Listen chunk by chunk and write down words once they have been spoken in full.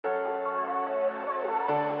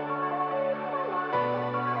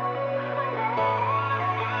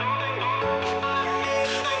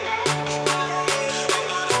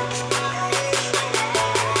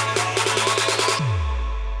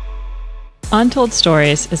Untold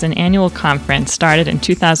Stories is an annual conference started in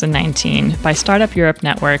 2019 by Startup Europe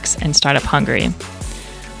Networks and Startup Hungary.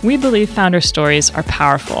 We believe founder stories are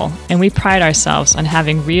powerful, and we pride ourselves on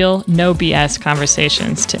having real, no BS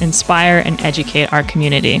conversations to inspire and educate our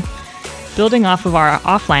community. Building off of our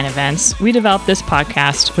offline events, we developed this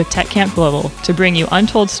podcast with TechCamp Global to bring you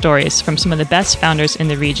untold stories from some of the best founders in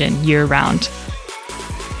the region year-round.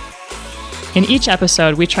 In each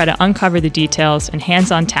episode, we try to uncover the details and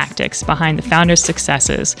hands-on tactics behind the founders'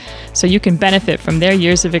 successes so you can benefit from their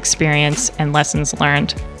years of experience and lessons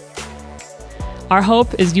learned. Our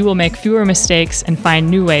hope is you will make fewer mistakes and find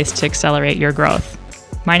new ways to accelerate your growth.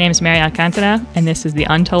 My name is Mary Alcantara, and this is the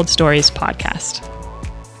Untold Stories podcast.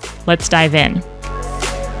 Let's dive in.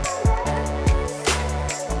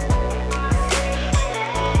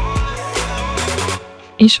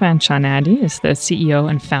 Ishvan Chanadi is the CEO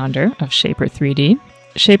and founder of Shapr3D.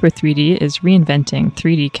 Shapr3D is reinventing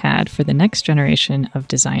 3D CAD for the next generation of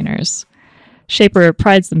designers. Shapr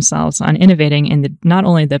prides themselves on innovating in not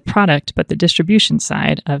only the product, but the distribution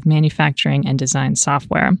side of manufacturing and design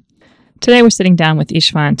software. Today, we're sitting down with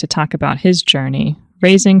Ishvan to talk about his journey,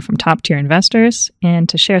 raising from top-tier investors, and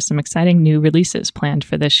to share some exciting new releases planned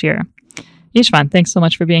for this year. Ishvan, thanks so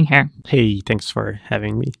much for being here. Hey, thanks for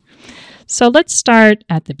having me. So let's start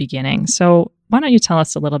at the beginning. So why don't you tell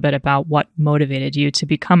us a little bit about what motivated you to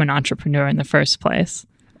become an entrepreneur in the first place?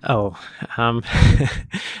 I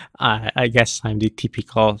guess I'm the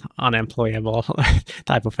typical unemployable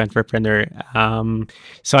type of entrepreneur.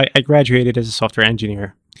 So I graduated as a software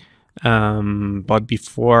engineer, but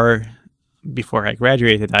before I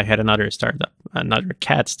graduated, I had another startup, another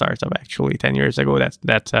CAD startup actually 10 years ago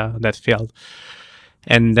that failed.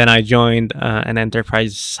 And then I joined an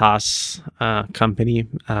enterprise SaaS company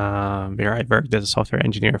where I worked as a software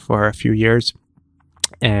engineer for a few years.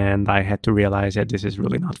 And I had to realize that this is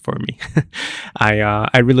really not for me.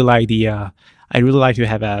 I really like to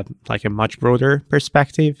have a much broader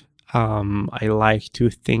perspective. I like to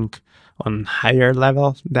think on higher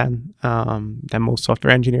level than most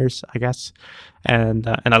software engineers, I guess. And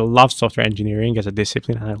I love software engineering as a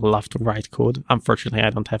discipline, and I love to write code. Unfortunately, I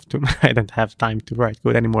don't have time to write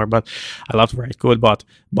code anymore, but I love to write code. But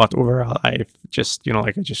overall, I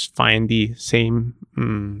just find the same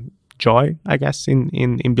joy, I guess,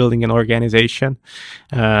 in building an organization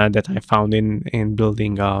that I found in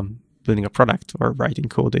building a product or writing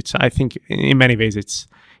code. I think in many ways it's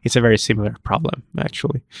a very similar problem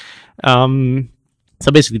actually.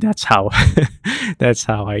 So basically that's how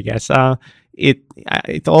I guess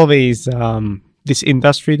it always this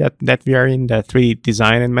industry that we are in, the 3D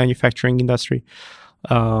design and manufacturing industry,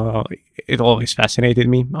 it always fascinated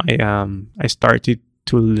me. I started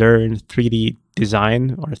to learn 3D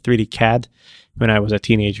design or 3D CAD when I was a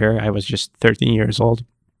teenager. I was just 13 years old,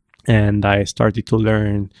 and I started to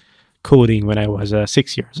learn coding when I was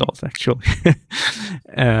 6 years old, actually.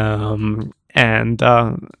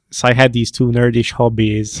 So I had these two nerdish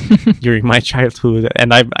hobbies during my childhood,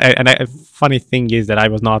 and funny thing is that I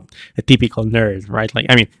was not a typical nerd, right? Like,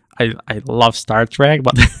 I mean, I love Star Trek,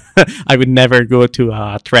 but I would never go to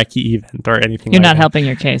a Trekkie event or anything. You're like not that. helping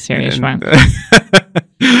your case here, Ishvan.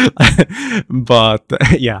 But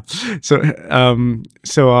yeah,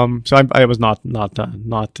 I was not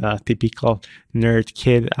a typical nerd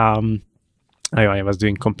kid. I was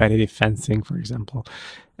doing competitive fencing, for example,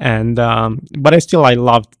 and but I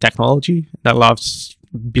loved technology. I loved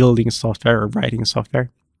building software or writing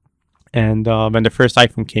software. And when the first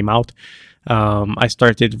iPhone came out, I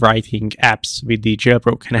started writing apps with the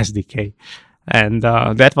jailbroken SDK, and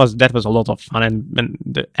that was a lot of fun. And when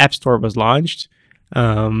the App Store was launched,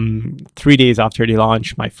 3 days after the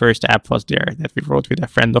launch, my first app was there that we wrote with a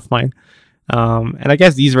friend of mine. And I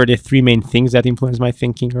guess these were the three main things that influenced my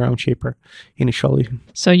thinking around Shapr initially.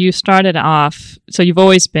 So you started off, so you've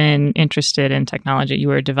always been interested in technology. You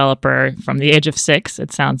were a developer from the age of 6,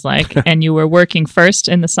 it sounds like, and you were working first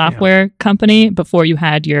in the software company before you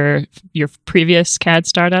had your previous CAD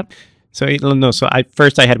startup? So I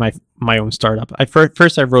had my own startup. I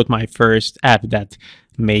wrote my first app that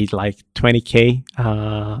made like $20K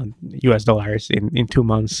US dollars in 2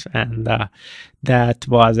 months, and that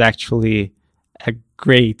was actually a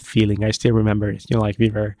great feeling. I still remember it. We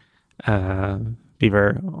were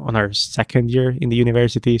on our second year in the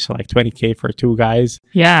university, so like $20K for 2 guys.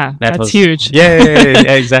 Yeah, that's huge.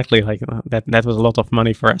 Yeah, exactly. Like that was a lot of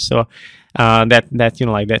money for us. So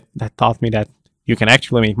that taught me that you can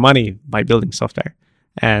actually make money by building software.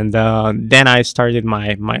 And then I started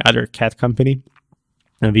my other CAD company,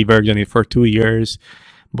 and we worked on it for 2 years,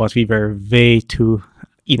 but we were way too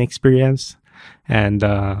inexperienced. and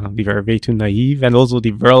we were way too naive. And also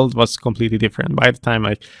the world was completely different by the time.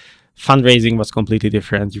 Like fundraising was completely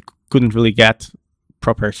different. You couldn't really get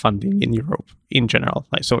proper funding in Europe in general.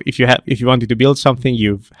 Like, so if you wanted to build something,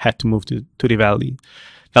 you've had to move to the valley.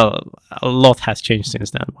 Well, a lot has changed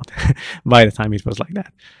since then, but by the time it was like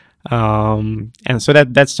that. And so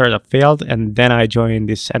that startup failed, and then I joined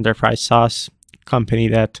this enterprise SaaS company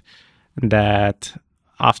that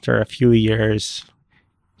after a few years,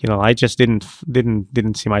 I just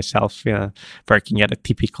didn't see myself working at a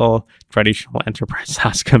typical traditional enterprise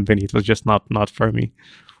SaaS company. It was just not for me.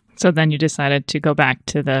 So then you decided to go back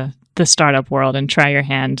to the startup world and try your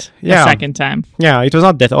hand a second time. Yeah, it was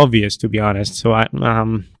not that obvious, to be honest. So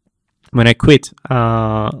when I quit,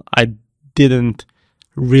 I didn't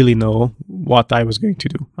really know what I was going to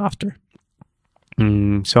do after.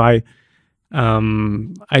 So I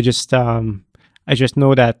just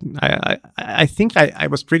know that I think I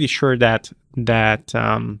was pretty sure that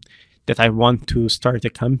I want to start a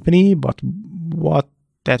company, but what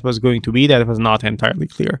that was going to be, that was not entirely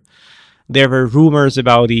clear. There were rumors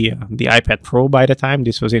about the iPad Pro by the time.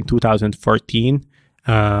 This was in 2014.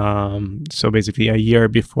 So basically a year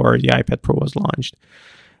before the iPad Pro was launched.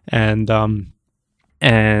 And then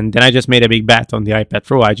I just made a big bet on the iPad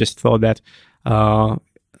Pro. I just thought that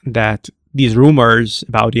these rumors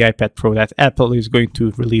about the iPad Pro, that Apple is going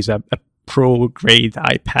to release a pro-grade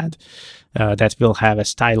iPad that will have a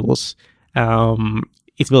stylus,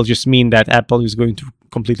 it will just mean that Apple is going to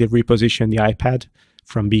completely reposition the iPad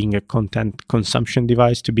from being a content consumption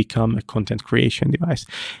device to become a content creation device.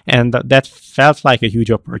 And that felt like a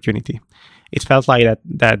huge opportunity. It felt like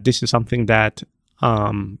that this is something that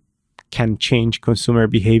can change consumer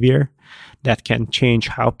behavior, that can change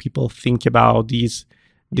how people think about this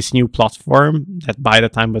new platform that by the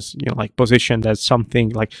time was positioned as something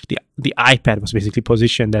like the iPad was basically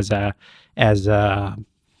positioned as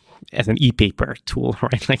an e-paper tool,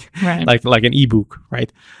 right? Like an e-book,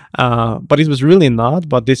 right? But it was really not,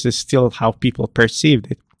 but this is still how people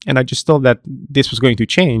perceived it. And I just thought that this was going to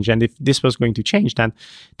change. And if this was going to change, then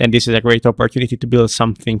this is a great opportunity to build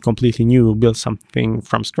something completely new, build something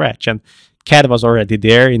from scratch. And CAD was already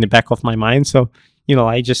there in the back of my mind. So,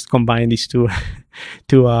 I just combined these two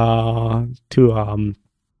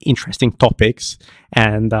interesting topics.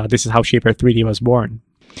 And this is how Shapr3D was born.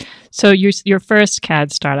 So your first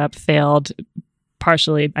CAD startup failed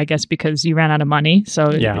partially, I guess, because you ran out of money.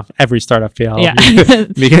 So every startup failed. Yeah,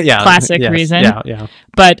 classic reason. Yeah.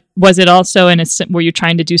 But was it also were you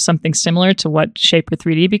trying to do something similar to what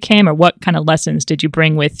Shapr3D became, or what kind of lessons did you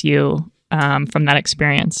bring with you from that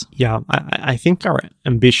experience? Yeah, I think our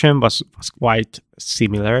ambition was quite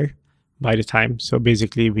similar by the time. So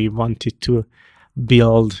basically, we wanted to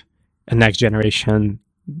build a next generation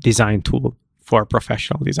design tool for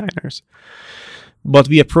professional designers, but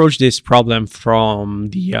we approached this problem from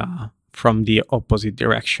the opposite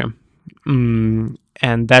direction, and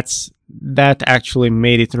that actually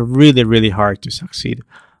made it really, really hard to succeed.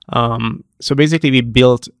 So basically, we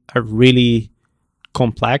built a really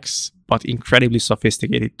complex but incredibly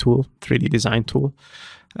sophisticated tool, 3D design tool,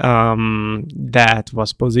 that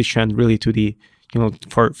was positioned really to the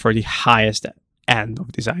for the highest end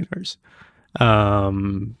of designers.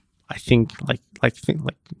 I think like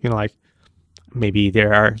maybe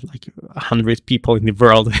there are like 100 people in the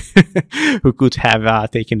world who could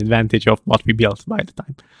have taken advantage of what we built by the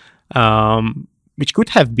time, which could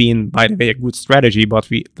have been, by the way, a good strategy, but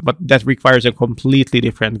that requires a completely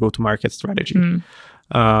different go-to-market strategy.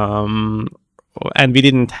 And we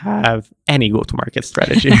didn't have any go-to-market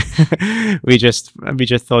strategy. we just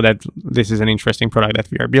thought that this is an interesting product that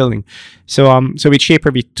we are building. So with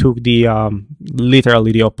Shapr, we took the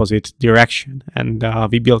literally the opposite direction, and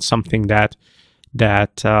we built something that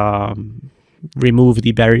removed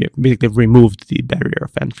the barrier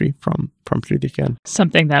of entry from 3D CAD.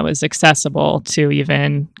 Something that was accessible to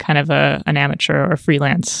even kind of an amateur or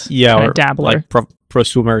freelance or dabbler. Like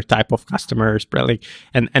prosumer type of customers,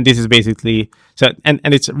 and this is basically so. And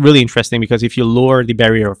it's really interesting because if you lower the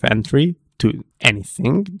barrier of entry to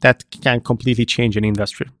anything, that can completely change an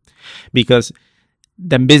industry, because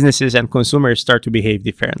then businesses and consumers start to behave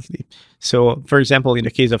differently. So, for example, in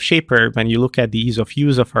the case of Shapr, when you look at the ease of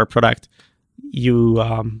use of our product, you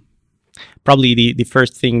probably the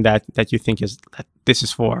first thing that you think is that this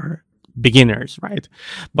is for beginners, right?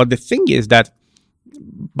 But the thing is that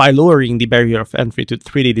by lowering the barrier of entry to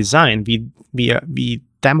 3D design, we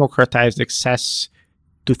democratized access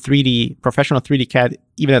to professional 3D CAD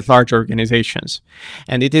even at large organizations,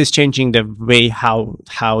 and it is changing the way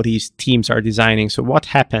how these teams are designing. So what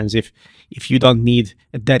happens if you don't need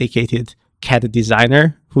a dedicated CAD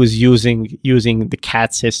designer who's using the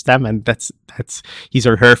CAD system, and that's his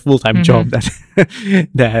or her full-time job, that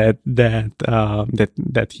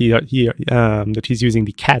he's using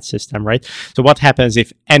the CAD system, right? So what happens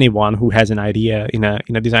if anyone who has an idea in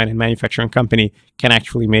a design and manufacturing company can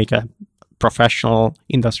actually make a professional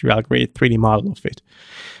industrial grade 3D model of it?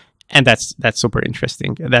 And that's super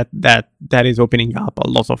interesting. That is opening up a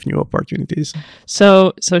lot of new opportunities.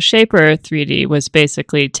 So Shapr3D was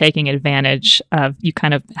basically taking advantage of, you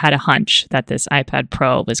kind of had a hunch that this iPad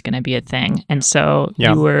Pro was going to be a thing. And so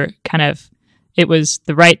you were kind of, it was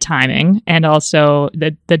the right timing, and also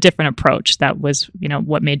the different approach that was,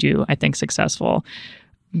 what made you, I think, successful.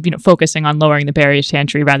 Focusing on lowering the barriers to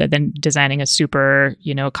entry rather than designing a super,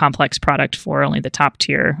 complex product for only the top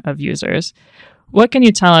tier of users. What can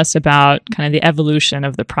you tell us about kind of the evolution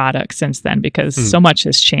of the product since then? Because so much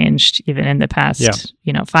has changed even in the past,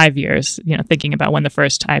 5 years, thinking about when the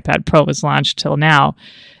first iPad Pro was launched till now.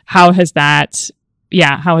 How has that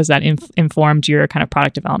informed your kind of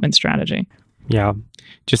product development strategy? Yeah.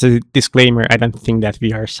 Just a disclaimer, I don't think that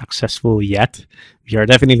we are successful yet. We are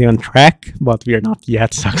definitely on track, but we are not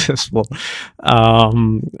yet successful. I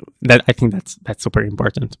think that's super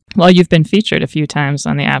important. Well, you've been featured a few times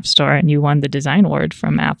on the App Store, and you won the Design Award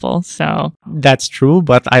from Apple. So that's true,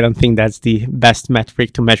 but I don't think that's the best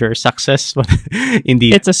metric to measure success. But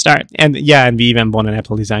indeed, it's a start. And we even won an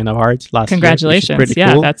Apple Design Award last Congratulations. year. Congratulations!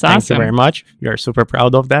 Yeah, cool. That's awesome. Thank you very much. We are super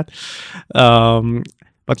proud of that.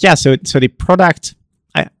 But yeah, so the product.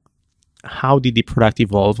 How did the product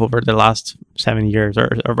evolve over the last 7 years,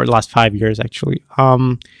 or over the last 5 years, actually?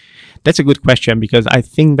 That's a good question, because I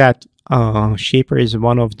think that Shapr is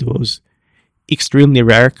one of those extremely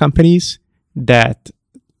rare companies that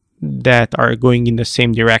are going in the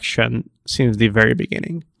same direction since the very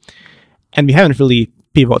beginning. And we haven't really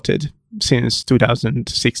pivoted since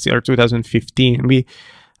 2016 or 2015. We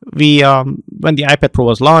when the iPad Pro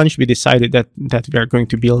was launched, we decided that we are going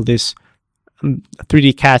to build this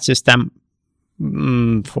 3D CAD system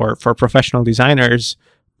for professional designers,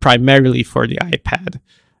 primarily for the iPad,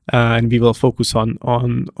 and we will focus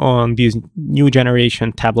on these new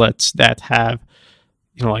generation tablets that have,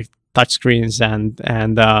 like touchscreens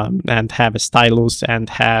and have a stylus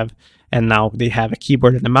and now they have a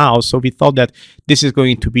keyboard and a mouse. So we thought that this is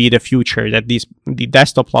going to be the future, that the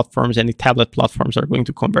desktop platforms and the tablet platforms are going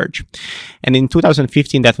to converge. And in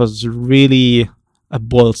 2015, that was really a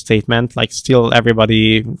bold statement. Like, still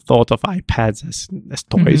everybody thought of iPads as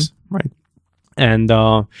toys, right? And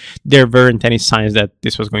there weren't any signs that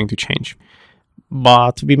this was going to change.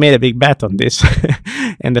 But we made a big bet on this,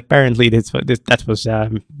 and apparently that was a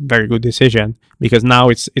very good decision, because now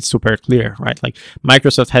it's super clear, right? Like,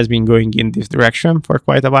 Microsoft has been going in this direction for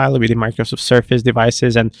quite a while with the Microsoft Surface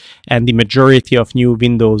devices, and the majority of new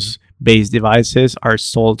Windows-based devices are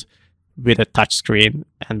sold with a touchscreen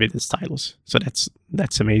and with a stylus. So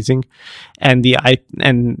that's amazing. And the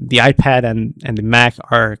iPad and the Mac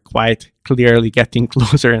are quite clearly getting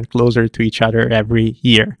closer and closer to each other every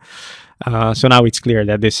year. So now it's clear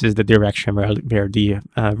that this is the direction where the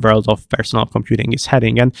world of personal computing is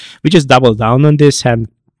heading, and we just doubled down on this. And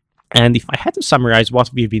if I had to summarize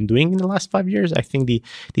what we've been doing in the last 5 years, I think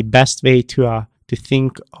the best way to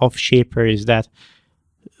think of Shapr is that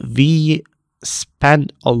we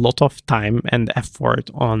spend a lot of time and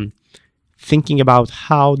effort on thinking about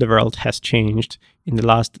how the world has changed in the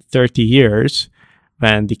last 30 years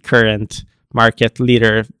when the current market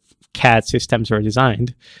leader CAD systems were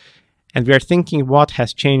designed. And we are thinking what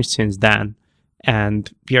has changed since then.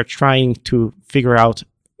 And we are trying to figure out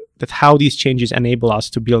that how these changes enable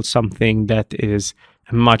us to build something that is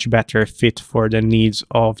a much better fit for the needs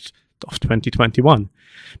of 2021.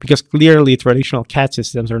 Because clearly traditional CAD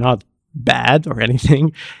systems are not bad or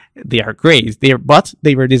anything. They are great. But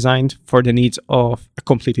they were designed for the needs of a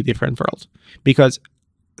completely different world. Because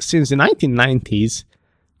since the 1990s,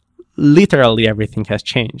 literally everything has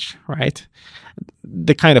changed, right?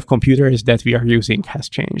 The kind of computers that we are using has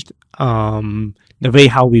changed. The way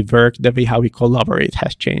how we work, the way how we collaborate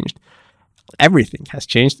has changed. Everything has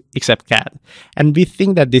changed except CAD. And we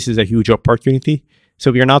think that this is a huge opportunity.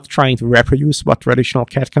 So we are not trying to reproduce what traditional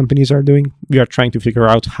CAD companies are doing. We are trying to figure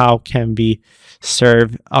out how can we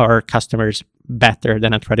serve our customers better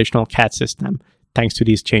than a traditional CAD system, thanks to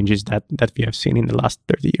these changes that we have seen in the last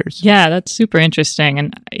 30 years. Yeah, that's super interesting.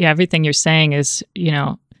 And yeah, everything you're saying is,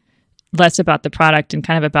 less about the product and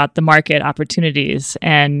kind of about the market opportunities.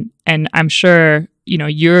 And I'm sure,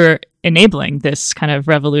 you're enabling this kind of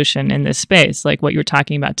revolution in this space, like what you were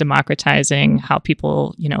talking about, democratizing how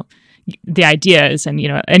people, the ideas, and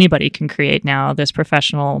anybody can create now this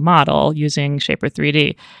professional model using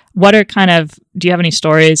Shapr3D. What are do you have any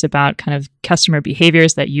stories about kind of customer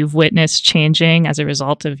behaviors that you've witnessed changing as a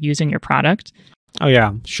result of using your product? Oh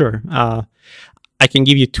yeah, sure. I can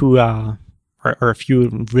give you two or a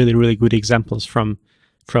few really, really good examples from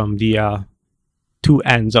the two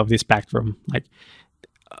ends of the spectrum. Like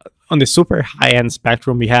on the super high end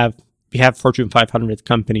spectrum, we have Fortune 500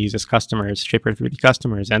 companies as customers, Shapr3D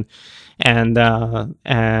customers, and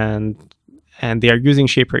they are using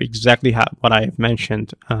Shapr exactly what I have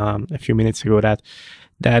mentioned a few minutes ago.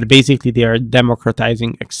 That basically they are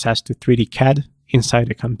democratizing access to 3D CAD inside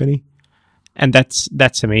the company, and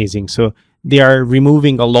that's amazing. So they are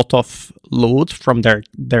removing a lot of load from their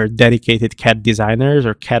dedicated CAD designers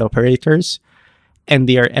or CAD operators, and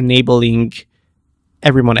they are enabling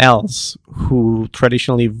everyone else who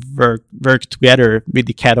traditionally work together with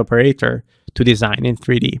the CAD operator to design in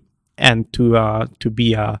 3D and to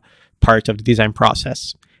be a part of the design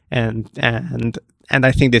process. And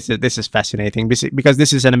I think this is fascinating because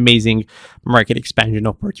this is an amazing market expansion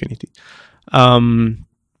opportunity. And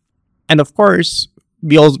of course,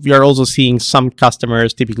 we are also seeing some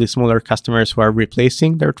customers, typically smaller customers, who are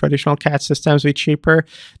replacing their traditional CAD systems with Shapr.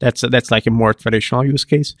 That's like a more traditional use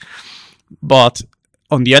case. But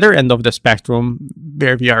on the other end of the spectrum,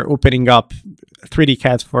 where we are opening up 3D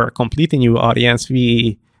CAD for a completely new audience,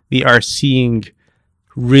 we are seeing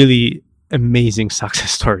really amazing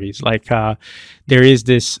success stories. Like there is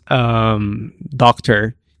this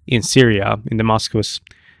doctor in Syria, in Damascus,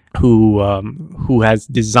 who has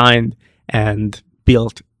designed and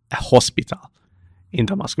built a hospital in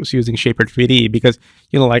Damascus using Shapr3D because,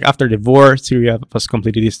 like after the war, Syria was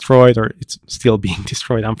completely destroyed, or it's still being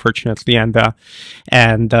destroyed, unfortunately, and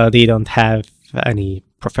they don't have any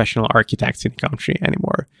professional architects in the country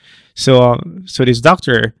anymore. So this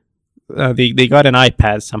doctor, they got an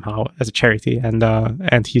iPad somehow as a charity,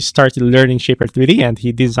 and he started learning Shapr3D, and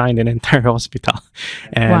he designed an entire hospital,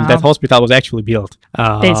 and that hospital was actually built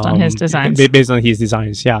based on his designs. Based on his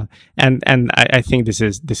designs, yeah. And I think this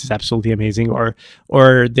is absolutely amazing.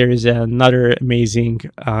 Or there is another amazing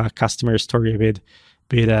customer story with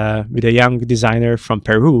a young designer from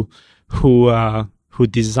Peru who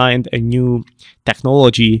designed a new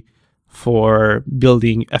technology for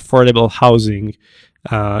building affordable housing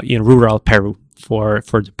in rural Peru for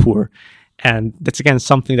the poor. And that's again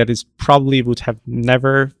something that is probably would have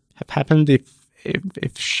never have happened if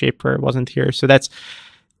Shapr wasn't here. So that's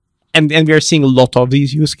and we are seeing a lot of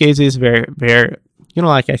these use cases where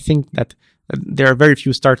like I think that there are very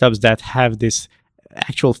few startups that have this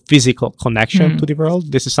actual physical connection to the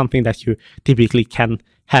world. This is something that you typically can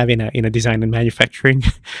have in a design and manufacturing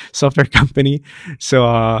software company.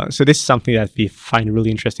 So this is something that we find really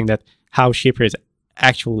interesting, that how Shapr is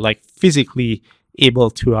actually like physically able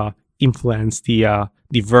to influence the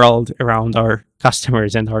world around our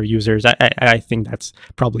customers and our users. I think that's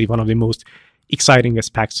probably one of the most exciting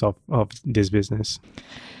aspects of this business.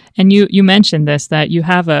 And you mentioned this, that you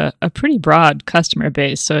have a pretty broad customer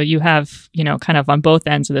base. So you have, kind of on both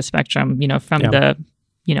ends of the spectrum, from the,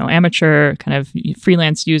 amateur kind of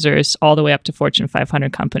freelance users all the way up to Fortune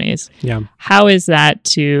 500 companies. Yeah. How is that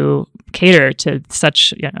to cater to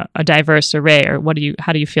such a diverse array, or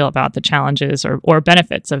how do you feel about the challenges or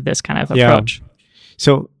benefits of this kind of approach? Yeah.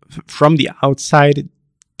 So from the outside,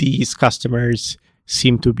 these customers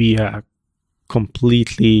seem to be a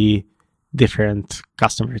completely different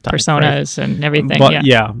customer type, personas, right? And everything.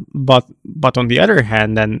 But on the other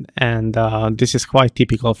hand, and this is quite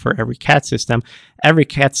typical for every CAD system. Every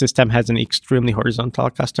CAD system has an extremely horizontal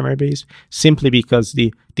customer base, simply because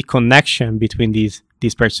the connection between these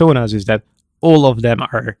personas is that all of them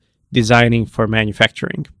are designing for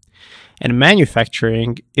manufacturing. And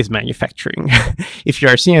manufacturing is manufacturing. If you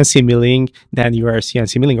are CNC milling, then you are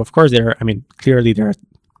CNC milling. Of course, clearly there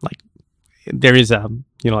is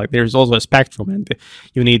there's also a spectrum, and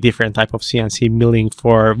you need different type of CNC milling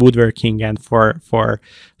for woodworking and for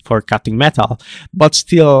cutting metal. But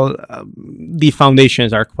still, the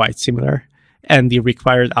foundations are quite similar, and the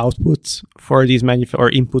required outputs for these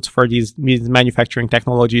inputs for these manufacturing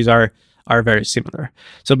technologies are very similar.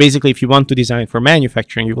 So basically, if you want to design for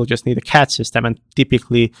manufacturing, you will just need a CAD system, and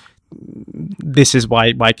typically this is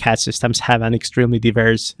why CAD systems have an extremely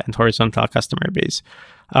diverse and horizontal customer base.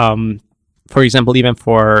 For example, even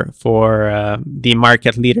for the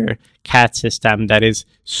market leader CAD system that is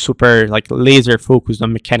super laser focused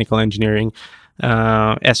on mechanical engineering,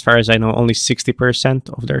 As far as I know, only 60%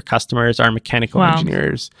 of their customers are mechanical Wow.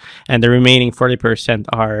 engineers, and the remaining 40%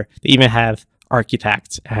 they even have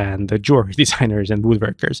architects and jewelry designers and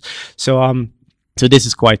woodworkers. So this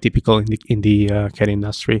is quite typical in the CAD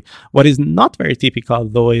industry. What is not very typical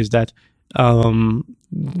though is that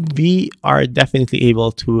we are definitely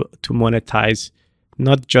able to monetize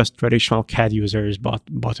not just traditional CAD users, but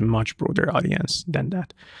a much broader audience than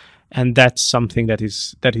that. And that's something that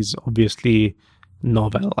is obviously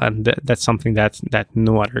novel, and that's something that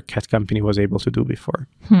no other CAD company was able to do before.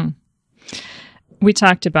 We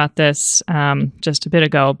talked about this just a bit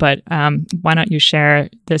ago, but why don't you share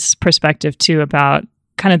this perspective too about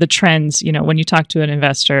kind of the trends? When you talk to an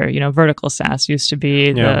investor, vertical SaaS used to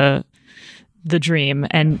be the dream,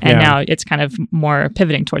 and now it's kind of more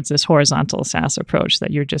pivoting towards this horizontal SaaS approach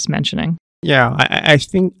that you're just mentioning. Yeah, I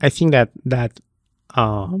think that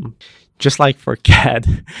just like for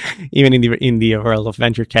CAD, even in the world of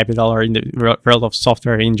venture capital or in the world of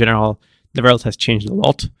software in general, the world has changed a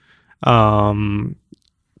lot.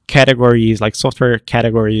 Categories like software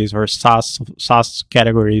categories or SaaS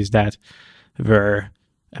categories that were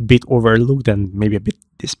a bit overlooked and maybe a bit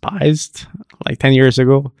despised like 10 years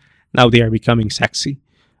ago, now they are becoming sexy.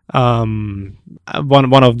 One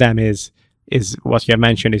of them is what you have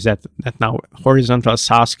mentioned, is that now horizontal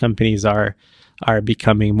SaaS companies are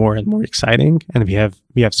becoming more and more exciting, and we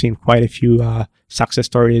have seen quite a few success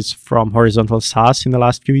stories from horizontal SaaS in the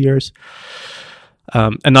last few years.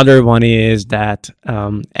 Another one is that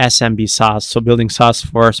SMB SaaS, so building SaaS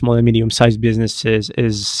for small and medium-sized businesses,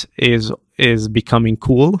 is becoming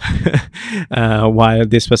cool. While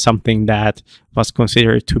this was something that was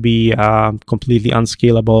considered to be completely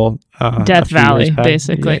unscalable, Death Valley,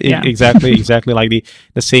 basically. Yeah. Exactly. Like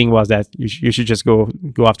the saying was that you should just go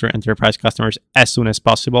after enterprise customers as soon as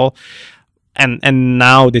possible. And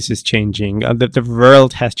now this is changing. The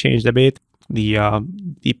world has changed a bit.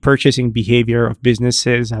 The purchasing behavior of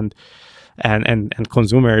businesses and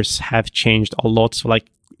consumers have changed a lot. So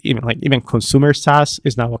even consumer SaaS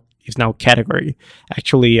is now a category.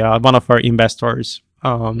 Actually, one of our investors,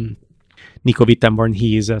 Nico Wittenborn,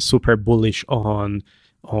 he is super bullish on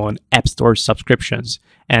App Store subscriptions,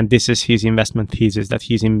 and this is his investment thesis, that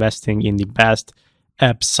he's investing in the best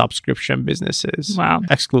app subscription businesses. Wow.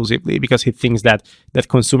 Exclusively, because he thinks that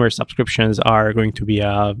consumer subscriptions are going to be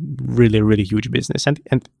a really, really huge business,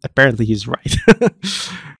 and apparently he's right.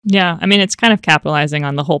 Yeah, I mean, it's kind of capitalizing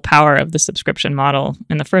on the whole power of the subscription model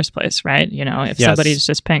in the first place, right? If somebody's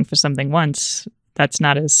just paying for something once, that's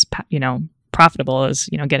not as profitable as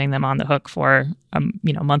getting them on the hook for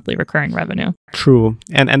monthly recurring revenue. True,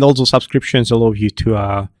 and also subscriptions allow you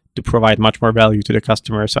to provide much more value to the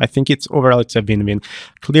customer. So I think it's a win-win.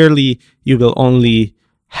 Clearly, you will only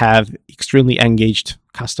have extremely engaged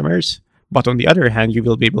customers, but on the other hand, you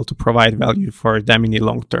will be able to provide value for them in the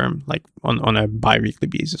long term, like on a bi-weekly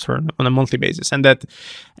basis or on a monthly basis. And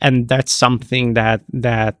that's something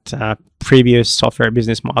that previous software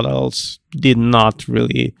business models did not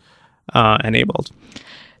really enable.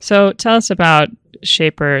 So tell us about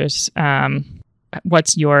Shapr's.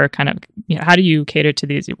 What's your kind of, how do you cater to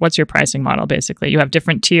these? What's your pricing model? Basically, you have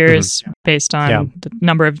different tiers based on the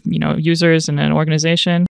number of users in an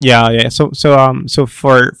organization. Yeah. So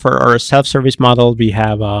for our self-service model, we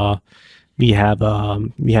have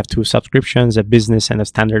two subscriptions: a business and a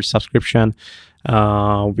standard subscription,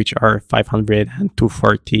 which are $500 and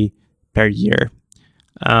 $240 per year.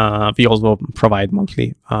 We also provide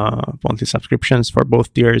monthly subscriptions for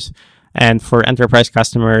both tiers. And for enterprise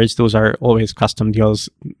customers, those are always custom deals.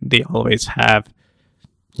 They always have,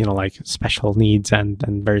 like special needs and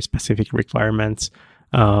very specific requirements.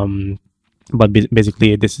 But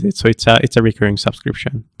basically, this is it. So it's a recurring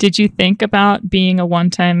subscription. Did you think about being a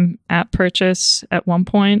one-time app purchase at one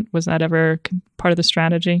point? Was that ever part of the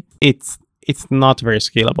strategy? It's not very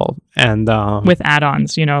scalable, and with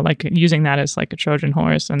add-ons, like using that as like a Trojan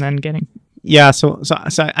horse, and then getting. Yeah. So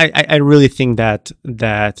I really think that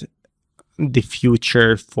the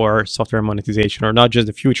future for software monetization, or not just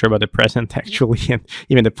the future, but the present actually, and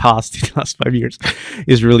even the past, the last 5 years,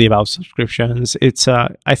 is really about subscriptions. It's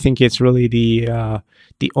I think it's really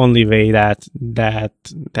the only way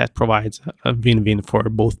that provides a win-win for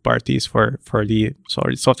both parties, for the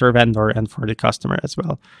software vendor and for the customer as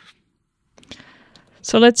well.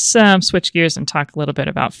 So let's switch gears and talk a little bit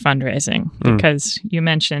about fundraising, because you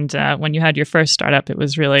mentioned when you had your first startup, it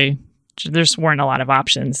was really, there just weren't a lot of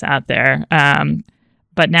options out there.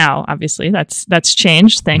 But now, obviously, that's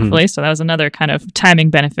changed, thankfully. So that was another kind of timing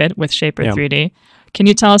benefit with Shapr3D. Yeah. Can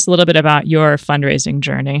you tell us a little bit about your fundraising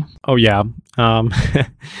journey? Oh, yeah.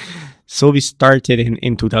 So we started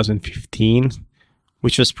in 2015.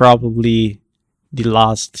 which was probably the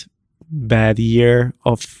last bad year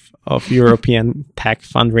of European tech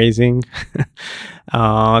fundraising.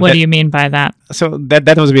 What do you mean by that? So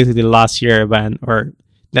that was basically the last year when, or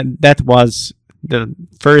that was the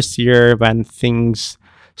first year when things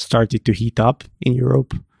started to heat up in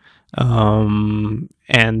Europe.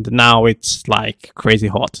 And now it's like crazy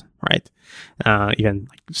hot, right? Even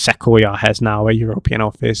like Sequoia has now a European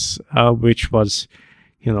office, which was,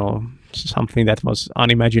 something that was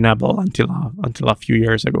unimaginable until a few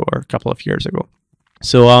years ago, or a couple of years ago.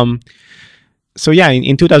 So yeah,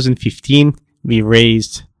 in 2015 we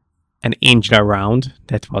raised an angel round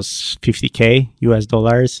that was $50K US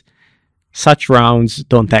dollars. Such rounds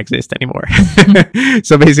don't exist anymore.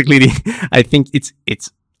 So basically, I think it's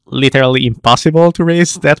literally impossible to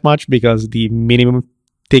raise that much, because the minimum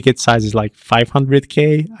ticket size is like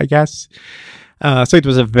 500K, I guess. So it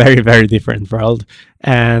was a very, very different world.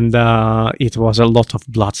 And it was a lot of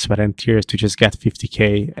blood, sweat, and tears to just get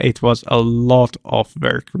 50K. It was a lot of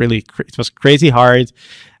work, really. It was crazy hard.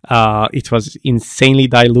 It was insanely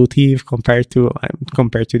dilutive compared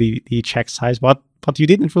to the check size, but you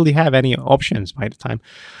didn't really have any options by the time.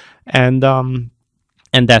 And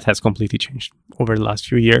that has completely changed over the last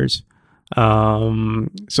few years. So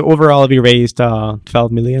overall, we raised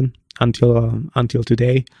 12 million until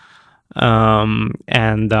today.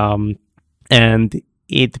 And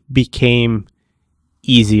it became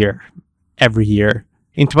easier every year.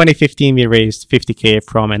 In 2015, we raised 50K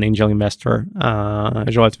from an angel investor,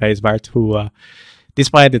 Joel Weisbart, who,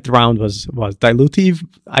 despite that round was dilutive,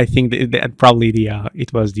 I think that probably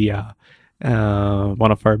it was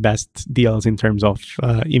one of our best deals in terms of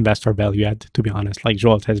investor value add, to be honest. Like,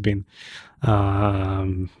 Joel has been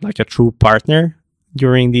like a true partner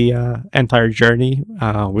during the entire journey,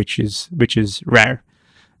 which is rare,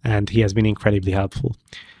 and he has been incredibly helpful.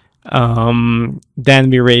 Then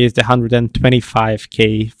we raised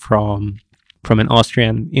 125K from an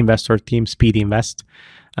Austrian investor team, Speed Invest.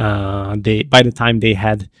 By the time they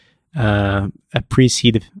had a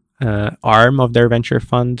pre-seed arm of their venture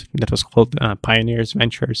fund that was called Pioneers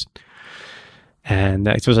Ventures, and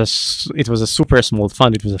it was a super small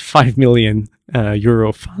fund. It was a 5 million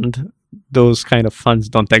euro fund. Those kind of funds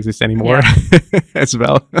don't exist anymore. As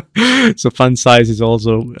well. So fund sizes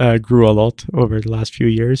also grew a lot over the last few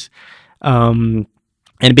years. And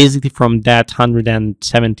basically from that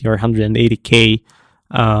 170 or 180K,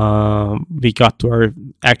 we got to our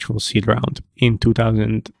actual seed round in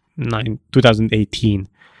 2018,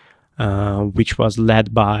 which was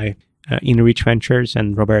led by InReach Ventures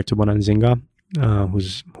and Roberto Bonanzinga,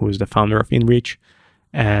 who's the founder of InReach.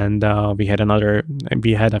 And we had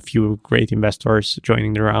a few great investors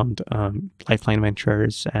joining the round, Lifeline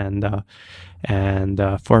Ventures and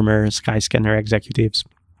former Skyscanner executives.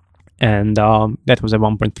 And that was a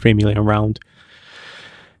 1.3 million round.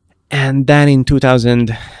 And then in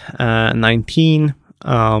 2019,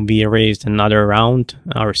 we raised another round,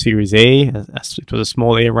 our Series A. It was a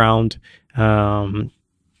small A round.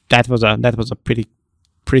 That was a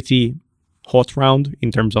pretty hot round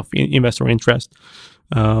in terms of investor interest.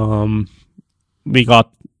 We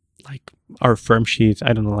got like our firm sheet,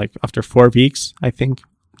 I don't know, like after 4 weeks, I think,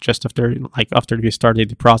 just after we started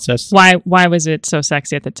the process. Why was it so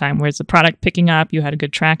sexy at the time? Was the product picking up? You had a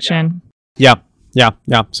good traction? Yeah.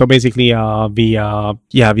 So basically, we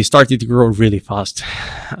started to grow really fast.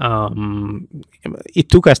 It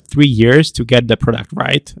took us 3 years to get the product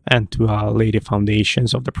right and to lay the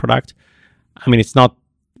foundations of the product. I mean, it's not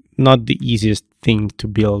the easiest thing to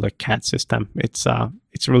build a CAD system.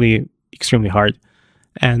 It's really extremely hard.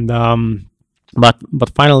 And but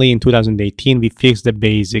finally in 2018 we fixed the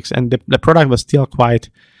basics, and the product was still quite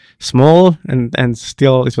small and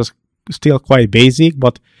still it was still quite basic,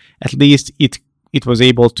 but at least it was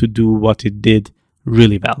able to do what it did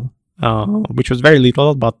really well, which was very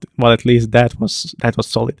little, but at least that was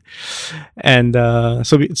solid. And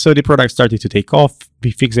so the product started to take off.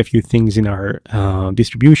 We fixed a few things in our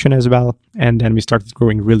distribution as well, and then we started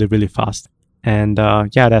growing really, really fast. And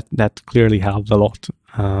that clearly helped a lot.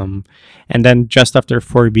 And then just after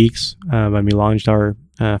 4 weeks, when we launched our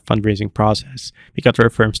fundraising process, we got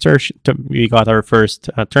our first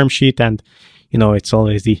term sheet, and it's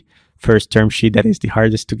always the first term sheet that is the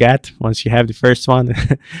hardest to get. Once you have the first one,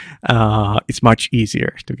 it's much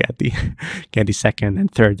easier to get the second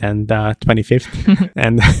and third and 25th.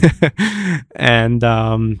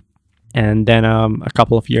 and then a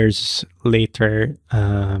couple of years later,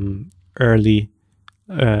 early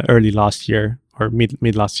last year or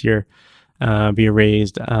mid last year, we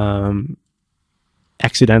raised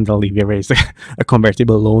accidentally we raised a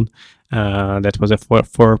convertible loan that was a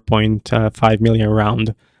 4.5 million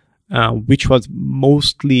round, which was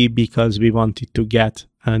mostly because we wanted to get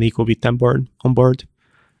Nico Witt on board,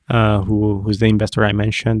 who's the investor I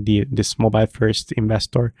mentioned, this mobile first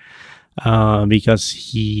investor, because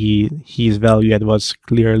his value add was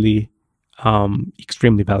clearly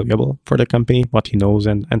extremely valuable for the company, what he knows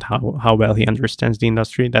and how well he understands the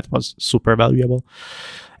industry. That was super valuable.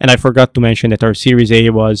 And I forgot to mention that our Series A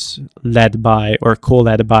was led by or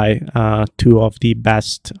co-led by two of the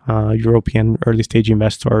best European early stage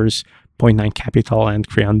investors, Point Nine Capital and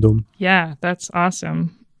Creandum. Yeah, that's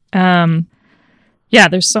awesome. Yeah,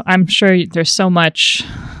 I'm sure there's so much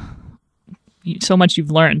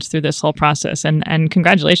you've learned through this whole process, and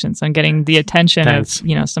congratulations on getting the attention Thanks.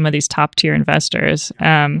 of some of these top tier investors.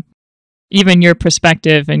 Even your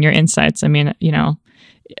perspective and your insights. I mean,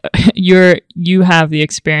 you have the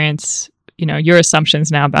experience. Your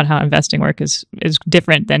assumptions now about how investing work is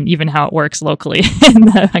different than even how it works locally in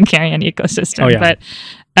the Hungarian ecosystem. Oh, yeah. But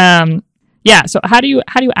yeah. So how do you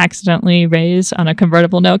accidentally raise on a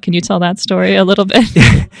convertible note? Can you tell that story a little bit?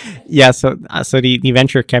 Yeah. So the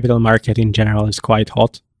venture capital market in general is quite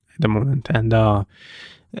hot at the moment, and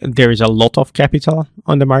there is a lot of capital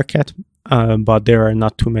on the market, but there are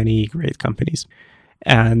not too many great companies.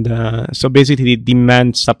 And so basically, the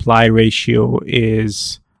demand supply ratio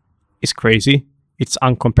is crazy. It's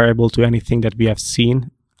uncomparable to anything that we have seen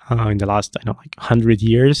in the last 100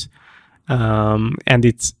 years, and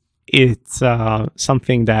it's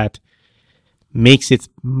something that makes it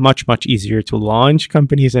much easier to launch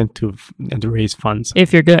companies and to raise funds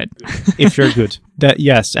if you're good. If you're good.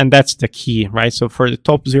 Yes, and that's the key, right? So for the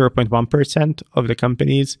top 0.1% of the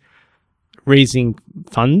companies raising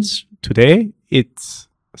funds today, it's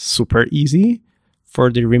super easy. For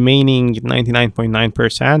the remaining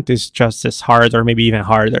 99.9%, it's just as hard or maybe even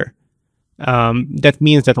harder. That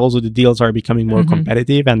means that also the deals are becoming more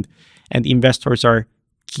competitive, and investors are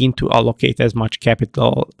keen to allocate as much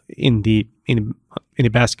capital in the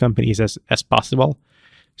best companies as possible.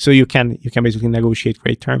 So you can basically negotiate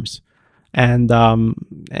great terms. And now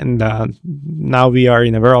we are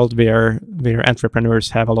in a world where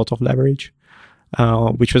entrepreneurs have a lot of leverage,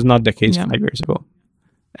 which was not the case 5 years ago.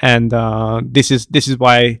 And this is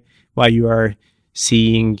why you are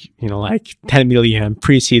seeing 10 million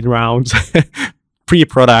pre-seed rounds,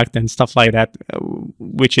 pre-product and stuff like that,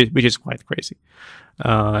 which is quite crazy.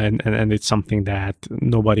 And it's something that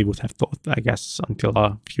nobody would have thought, I guess, until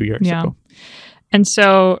a few years ago. And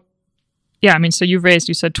so, so you've raised,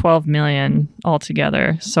 you said 12 million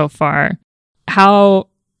altogether so far. How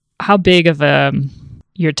big of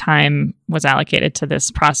your time was allocated to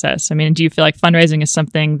this process? I mean, do you feel like fundraising is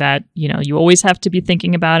something that, you always have to be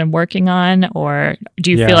thinking about and working on? Or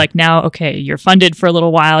do you feel like now, okay, you're funded for a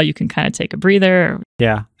little while, you can kind of take a breather?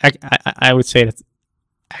 Yeah, I would say that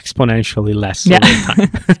exponentially less over time.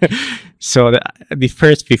 So the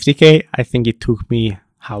first 50K, I think it took me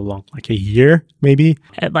how long? Like a year, maybe?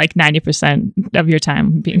 At like 90% of your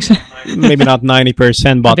time being maybe not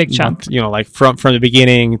 90%, but a big chunk. But, from the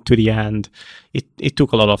beginning to the end, it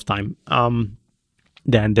took a lot of time.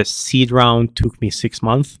 Then the seed round took me 6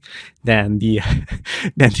 months. Then the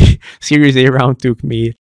Series A round took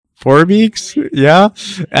me 4 weeks,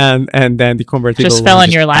 and then the convertible just fell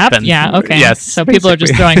in your lap. Happened. Yeah, okay. Yes, so people are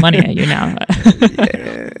just throwing money at you now.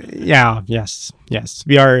 Yes.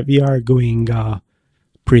 We are going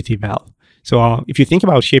pretty well. So if you think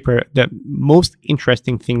about Shapr, the most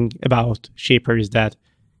interesting thing about Shapr is that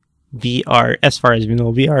we are, as far as we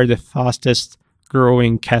know, we are the fastest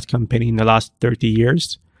growing CAD company in the last 30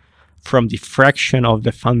 years, from the fraction of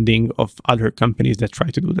the funding of other companies that try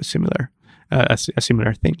to do the similar a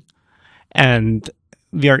similar thing. And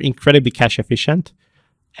we are incredibly cash efficient,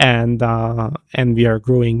 and we are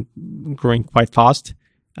growing quite fast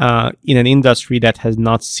in an industry that has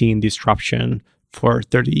not seen disruption for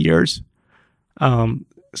 30 years.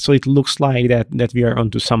 So it looks like that we are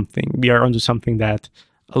onto something. We are onto something that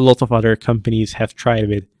a lot of other companies have tried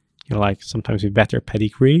with, sometimes with better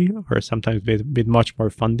pedigree, or sometimes with much more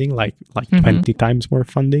funding, like 20 times more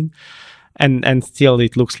funding. And still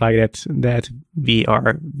it looks like that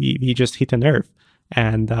we just hit a nerve.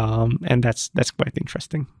 And that's quite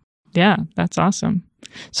interesting. Yeah, that's awesome.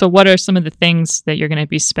 So what are some of the things that you're going to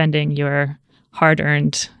be spending your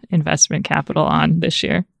hard-earned investment capital on this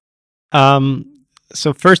year?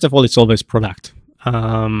 So first of all, it's always product.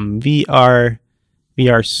 We are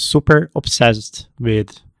super obsessed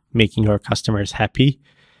with making our customers happy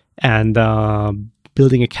and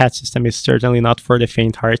building a CAD system is certainly not for the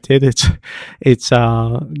faint-hearted. It's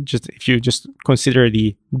just, if you just consider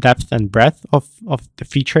the depth and breadth of the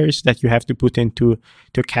features that you have to put into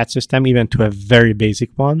a CAD system, even to a very basic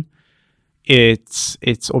one, it's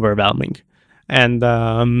overwhelming. And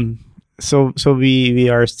so we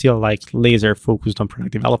are still like laser focused on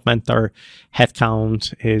product development. Our headcount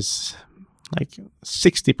is like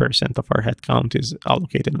 60% of our headcount is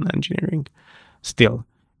allocated on engineering still.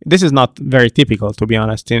 This is not very typical, to be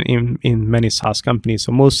honest, in many SaaS companies.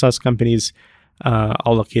 So most SaaS companies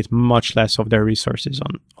allocate much less of their resources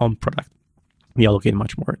on product. We allocate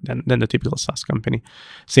much more than the typical SaaS company,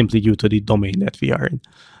 simply due to the domain that we are in.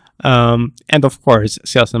 And of course,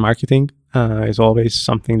 sales and marketing is always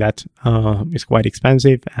something that is quite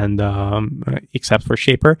expensive, and except for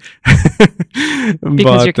Shapr.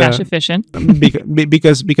 Because you're cash efficient.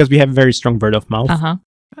 because we have very strong word of mouth. Uh-huh.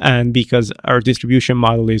 And because our distribution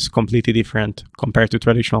model is completely different compared to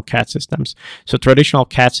traditional CAD systems. So traditional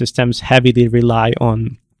CAD systems heavily rely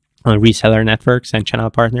on reseller networks and channel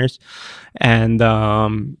partners. And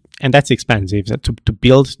that's expensive. To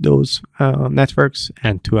build those networks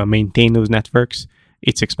and to maintain those networks,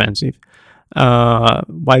 it's expensive.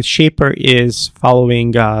 While Shapr is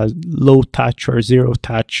following a low touch or zero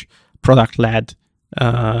touch product-led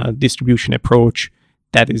distribution approach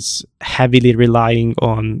that is heavily relying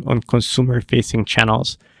on consumer-facing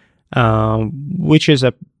channels, which is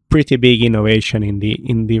a pretty big innovation in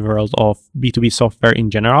the world of B2B software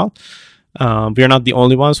in general. We are not the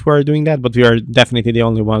only ones who are doing that, but we are definitely the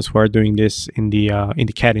only ones who are doing this in the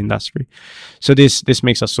CAD industry. So this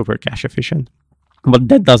makes us super cash efficient. But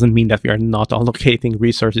that doesn't mean that we are not allocating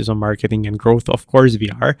resources on marketing and growth. Of course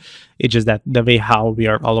we are. It's just that the way how we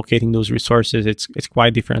are allocating those resources, it's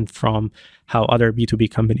quite different from how other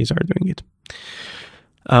B2B companies are doing it.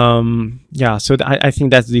 So I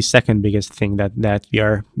think that's the second biggest thing that we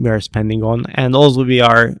are spending on. And also we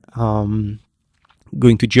are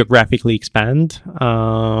going to geographically expand,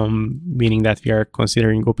 meaning that we are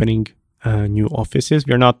considering opening new offices.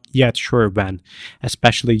 We're not yet sure when,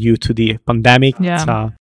 especially due to the pandemic.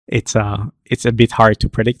 Yeah. It's a bit hard to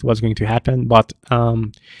predict what's going to happen. But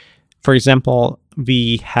for example,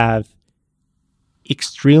 we have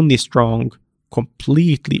extremely strong,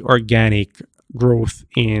 completely organic growth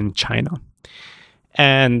in China.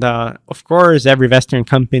 And of course, every Western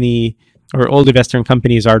company, or all the Western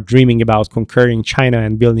companies, are dreaming about conquering China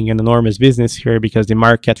and building an enormous business here because the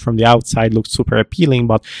market from the outside looks super appealing.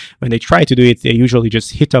 But when they try to do it, they usually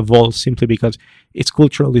just hit a wall simply because it's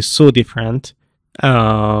culturally so different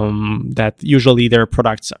that usually their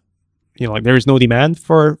products, there is no demand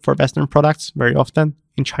for Western products very often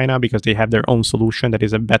in China because they have their own solution that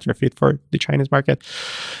is a better fit for the Chinese market.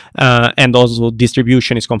 And also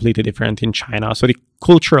distribution is completely different in China. So the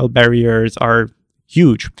cultural barriers are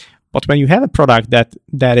huge. But when you have a product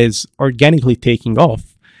that is organically taking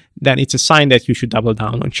off, then it's a sign that you should double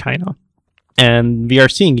down on China. And we are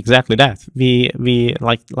seeing exactly that. We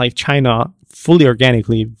like China fully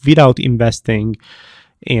organically without investing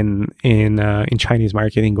in Chinese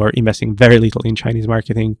marketing or investing very little in Chinese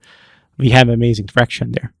marketing. We have amazing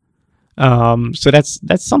traction there. So that's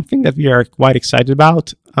something that we are quite excited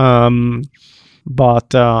about. But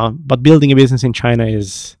building a business in China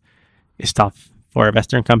is tough for a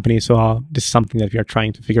Western company. So this is something that we are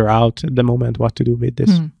trying to figure out at the moment, what to do with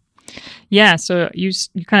this. Yeah, so you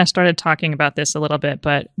kind of started talking about this a little bit,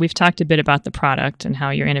 but we've talked a bit about the product and how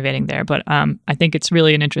you're innovating there. But I think it's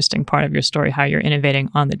really an interesting part of your story, how you're innovating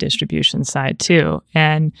on the distribution side too.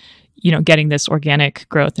 And, getting this organic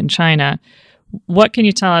growth in China. What can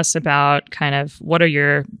you tell us about kind of what are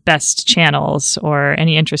your best channels or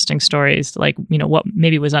any interesting stories, like, what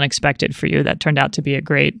maybe was unexpected for you that turned out to be a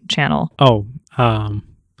great channel?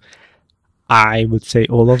 I would say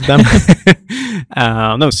all of them.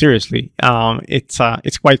 No, seriously.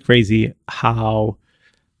 It's quite crazy how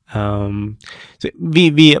so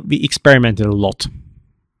we experimented a lot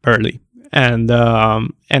early, and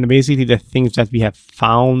basically the things that we have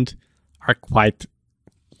found are quite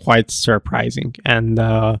surprising. And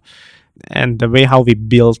the way how we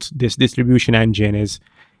built this distribution engine is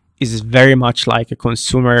very much like a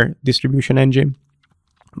consumer distribution engine,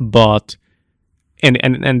 but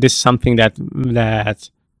and this is something that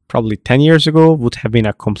probably 10 years ago would have been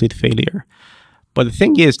a complete failure. But the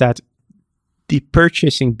thing is that the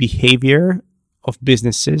purchasing behavior of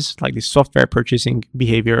businesses, like the software purchasing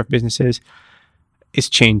behavior of businesses, is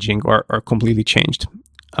changing or completely changed.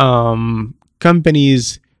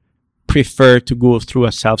 Companies prefer to go through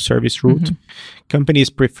a self-service route. Mm-hmm. Companies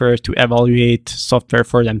prefer to evaluate software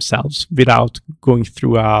for themselves without going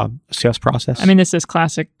through a sales process. I mean, this is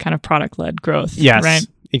classic kind of product-led growth, Yes, right?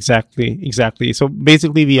 exactly. So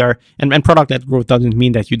basically we are, and product-led growth doesn't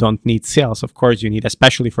mean that you don't need sales. Of course you need,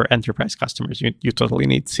 especially for enterprise customers, you totally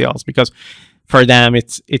need sales, because for them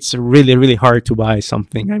it's really, really hard to buy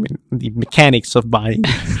something. I mean, the mechanics of buying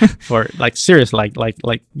for like serious, like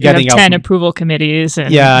getting you have 10 approval committees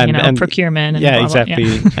and, and procurement and blah, exactly.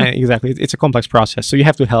 Blah, yeah. Exactly. It's a complex process. So you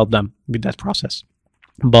have to help them with that process.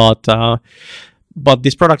 But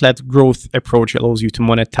this product-led growth approach allows you to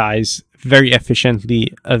monetize very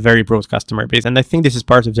efficiently a very broad customer base. And I think this is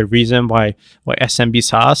part of the reason why SMB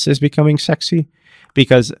SaaS is becoming sexy,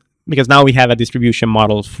 because now we have a distribution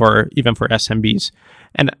model for SMBs.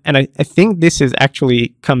 And I think this is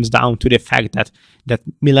actually comes down to the fact that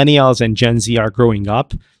millennials and Gen Z are growing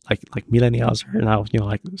up. Like millennials are now,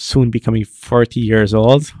 like soon becoming 40 years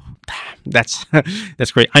old. That's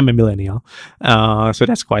great. I'm a millennial, so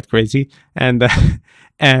that's quite crazy. And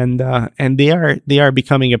they are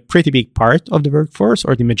becoming a pretty big part of the workforce,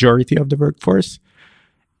 or the majority of the workforce.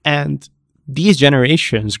 And these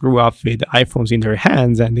generations grew up with iPhones in their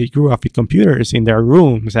hands, and they grew up with computers in their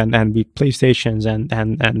rooms, and with PlayStations, and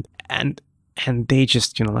they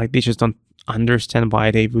just they just don't understand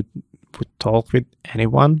why they would talk with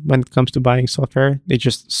anyone when it comes to buying software. They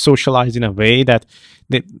just socialize in a way that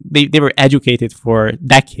they were educated for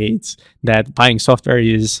decades that buying software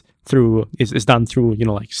is done through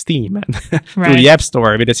like Steam and through the App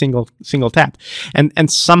Store with a single tap,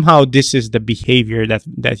 and somehow this is the behavior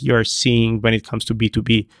that you're seeing when it comes to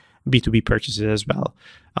B2B purchases as well.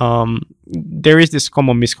 There is this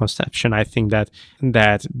common misconception, I think, that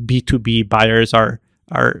B2B buyers are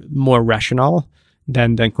more rational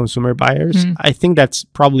than consumer buyers. I think that's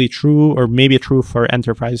probably true, or maybe true for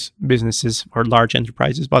enterprise businesses or large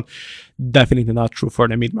enterprises, but definitely not true for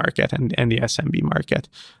the mid-market and the SMB market.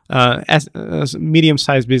 As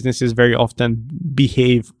medium-sized businesses very often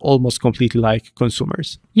behave almost completely like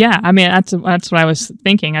consumers. Yeah, I mean, that's what I was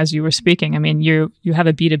thinking as you were speaking. I mean, you have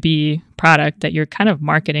a B2B product that you're kind of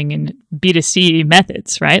marketing in B2C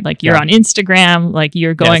methods, right? Like you're on Instagram, like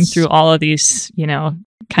you're going through all of these,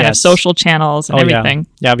 kind of social channels and everything.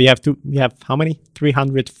 Yeah, we have how many?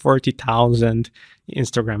 340,000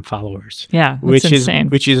 Instagram followers. Yeah, that's insane.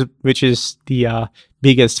 Which is the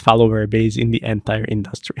biggest follower base in the entire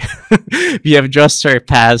industry. We have just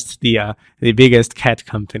surpassed the biggest CAD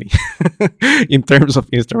company in terms of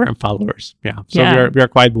Instagram followers. Yeah, so we are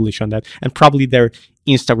quite bullish on that, and probably their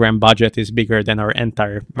Instagram budget is bigger than our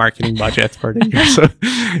entire marketing budget for the year.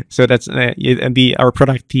 So that's and our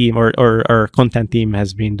product team or our content team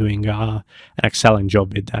has been doing an excellent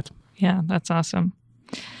job with that. Yeah, that's awesome.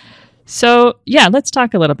 So let's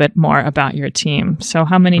talk a little bit more about your team. So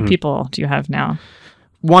how many people do you have now?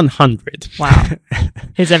 100. Wow.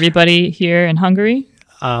 Is everybody here in Hungary?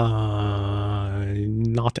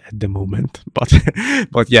 Not at the moment,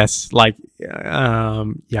 but yes,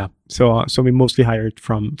 So we mostly hired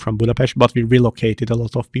from Budapest, but we relocated a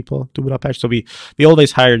lot of people to Budapest. So we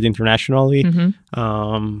always hired internationally. Then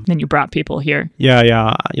you brought people here.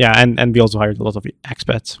 Yeah, and we also hired a lot of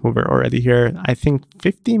expats who were already here. I think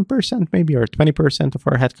 15% maybe, or 20% of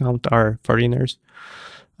our headcount are foreigners,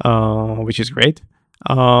 which is great.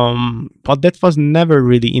 But that was never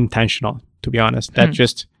really intentional, to be honest. That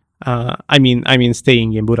just, I mean,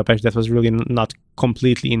 staying in Budapest, that was really not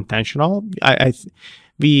completely intentional.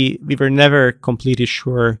 We were never completely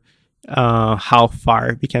sure how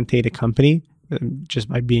far we can take the company just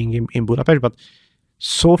by being in Budapest. But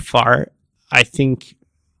so far, I think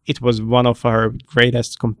it was one of our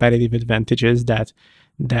greatest competitive advantages that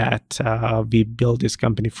we built this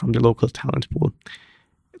company from the local talent pool.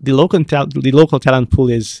 The local talent pool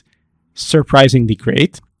is surprisingly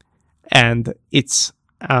great, and it's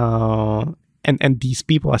and these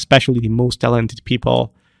people, especially the most talented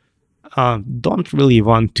people, don't really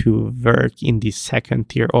want to work in the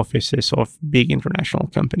second-tier offices of big international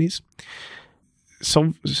companies.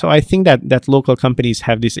 So I think that local companies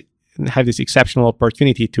have this exceptional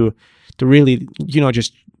opportunity to really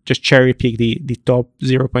just cherry pick the top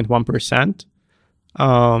 0.1%,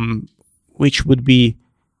 which would be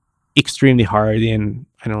extremely hard in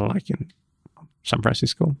San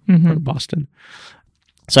Francisco or Boston.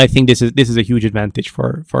 So I think this is a huge advantage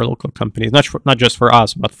for local companies, not just for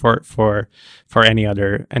us, but for any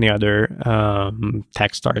other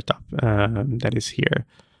tech startup that is here.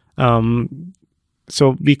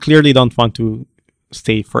 So we clearly don't want to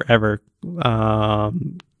stay forever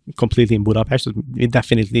completely in Budapest. So we're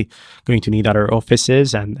definitely going to need other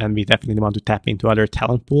offices, and we definitely want to tap into other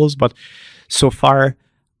talent pools. But so far,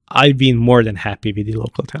 I've been more than happy with the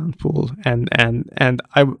local talent pool, and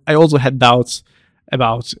I also had doubts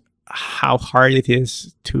about how hard it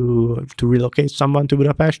is to relocate someone to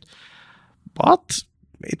Budapest, but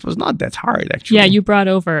it was not that hard, actually. Yeah, you brought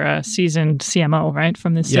over a seasoned CMO, right,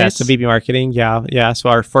 from the States? Yeah, so VP marketing. Yeah. So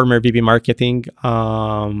our former VP marketing,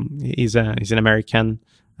 he's an American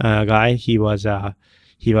guy. He was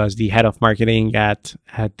the head of marketing at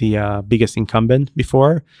the biggest incumbent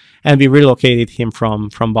before, and we relocated him from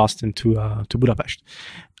Boston to Budapest,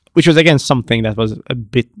 which was again something that was a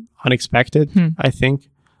bit unexpected, I think.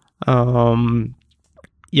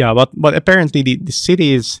 Yeah, but apparently the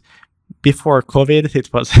city is, before COVID,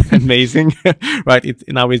 it was amazing, right?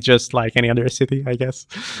 Now it's just like any other city, I guess.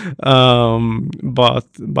 But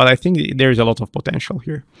I think there's a lot of potential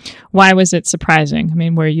here. Why was it surprising? I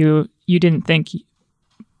mean, where you didn't think,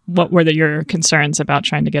 what were your concerns about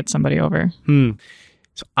trying to get somebody over? So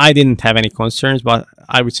I didn't have any concerns, but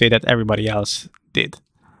I would say that everybody else did.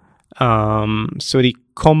 So the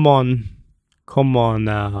common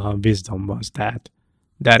wisdom was that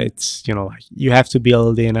it's, like you have to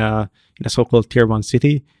build in a so-called tier 1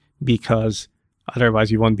 city, because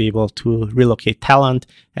otherwise you won't be able to relocate talent.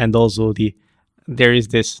 And also there is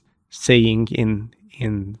this saying in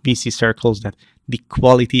VC circles that the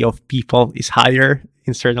quality of people is higher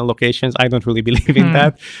in certain locations. I don't really believe in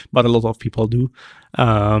that, but a lot of people do.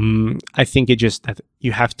 I think it's just that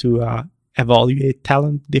you have to evaluate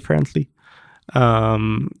talent differently.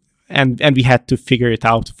 And we had to figure it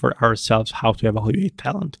out for ourselves, how to evaluate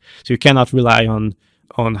talent. So you cannot rely on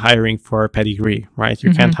hiring for pedigree, right?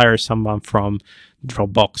 You can't hire someone from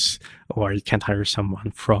Dropbox, or you can't hire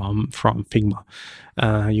someone from Figma.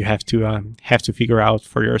 You have to figure out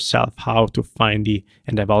for yourself how to find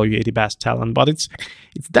and evaluate the best talent. But it's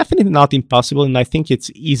definitely not impossible, and I think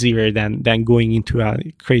it's easier than going into a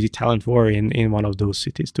crazy talent war in one of those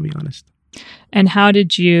cities, to be honest. And how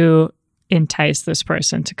did you entice this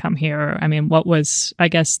person to come here? I mean, what was, I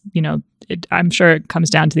guess, I'm sure it comes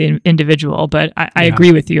down to the individual, but I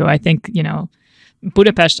agree with you. I think,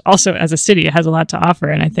 Budapest also as a city has a lot to offer.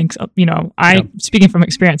 And I think, speaking from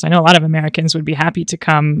experience, I know a lot of Americans would be happy to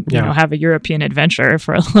come, have a European adventure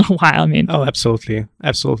for a little while. I mean, oh, absolutely.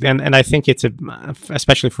 Absolutely. And I think it's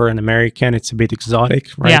especially for an American, it's a bit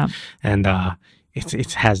exotic, right? Yeah. And,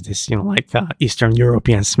 it has this, Eastern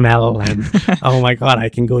European smell, and oh my God, I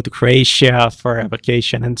can go to Croatia for a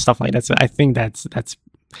vacation and stuff like that. So I think that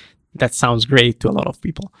sounds great to a lot of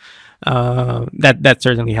people. That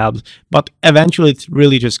certainly helps. But eventually, it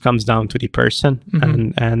really just comes down to the person,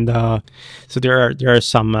 and so there are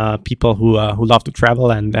some people who love to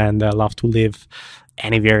travel and love to live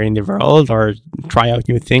anywhere in the world or try out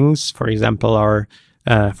new things. For example, our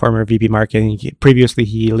former VP marketing, previously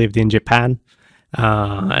he lived in Japan.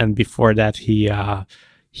 And before that, he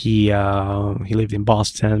lived in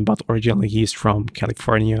Boston, but originally he's from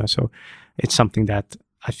California. So it's something that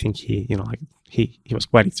I think he was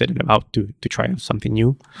quite excited about to try out something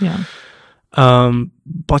new. Yeah.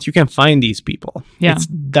 But you can find these people. Yeah. It's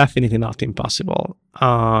definitely not impossible.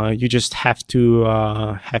 You just have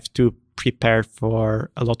to prepare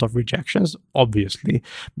for a lot of rejections, obviously.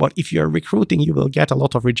 But if you're recruiting, you will get a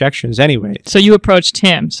lot of rejections anyway. So you approached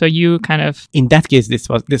him. So you kind of, in that case, this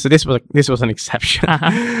was an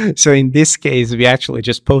exception. So in this case, we actually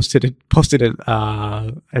just posted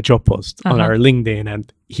a job post on our LinkedIn,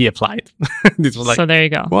 and he applied. This was like, so there you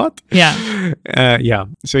go. What? Yeah. Yeah.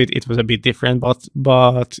 So it was a bit different,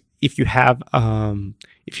 but if you have an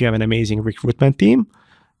amazing recruitment team,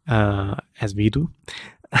 as we do,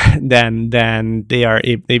 then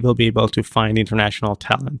they will be able to find international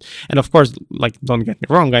talent. And of course, like, don't get me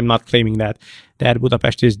wrong, I'm not claiming that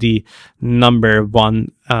Budapest is the number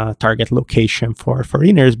one target location for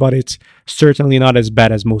foreigners, but it's certainly not as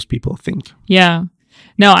bad as most people think. Yeah.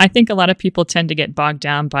 No, I think a lot of people tend to get bogged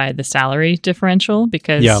down by the salary differential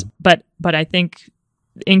because, but I think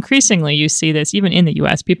increasingly you see this even in the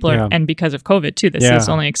US. People are, and because of COVID too, this is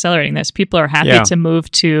only accelerating this. People are happy to move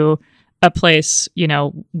to a place,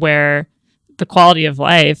 where the quality of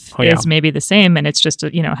life is maybe the same, and it's just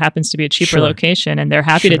happens to be a cheaper location, and they're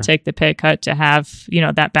happy to take the pay cut to have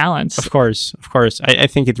that balance. Of course. I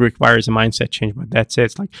think it requires a mindset change, but that's it.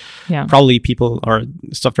 It's like probably people or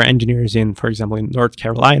software engineers for example, in North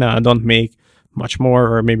Carolina don't make much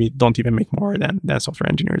more, or maybe don't even make more than software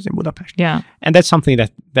engineers in Budapest. Yeah, and that's something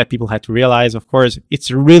that people had to realize. Of course,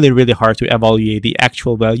 it's really, really hard to evaluate the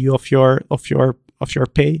actual value of your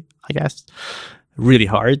pay, I guess. really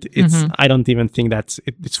hard. I don't even think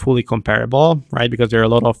it's fully comparable, right? Because there are a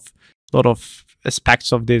lot of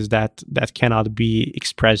aspects of this that cannot be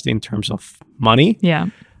expressed in terms of money. Yeah.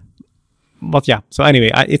 But yeah, so anyway,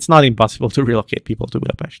 it's not impossible to relocate people to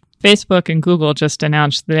Budapest. Facebook and Google just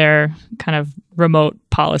announced their kind of remote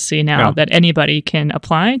policy now that anybody can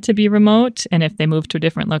apply to be remote. And if they move to a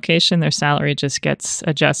different location, their salary just gets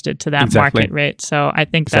adjusted to that market rate. So I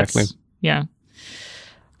think that's,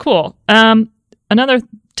 cool. Another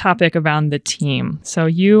topic around the team. So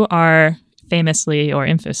you are famously or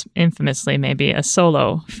infamously maybe a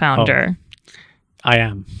solo founder. I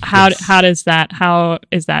am. How is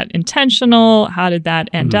that intentional? How did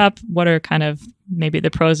that end up? What are kind of maybe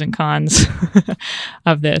the pros and cons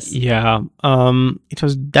of this? Yeah, it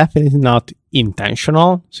was definitely not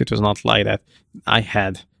intentional. So it was not like that I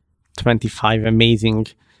had 25 amazing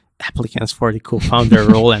applicants for the co-founder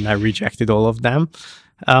role and I rejected all of them.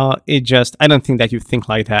 I don't think that you think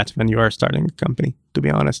like that when you are starting a company, to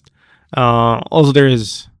be honest. Also, there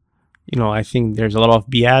is, I think there's a lot of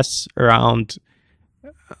BS around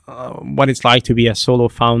what it's like to be a solo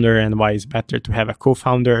founder and why it's better to have a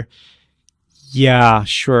co-founder. Yeah,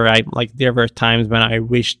 sure. There were times when I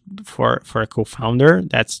wished for a co-founder.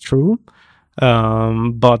 That's true.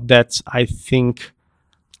 But that's, I think,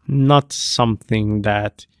 not something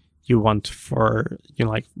that you want for,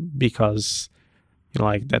 because,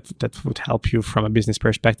 that would help you from a business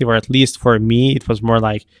perspective, or at least for me, it was more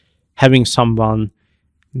like having someone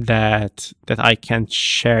that I can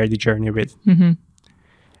share the journey with.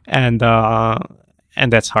 And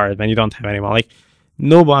that's hard when you don't have anyone. Like,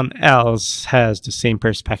 no one else has the same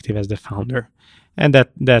perspective as the founder, and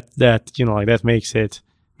that makes it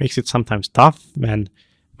sometimes tough when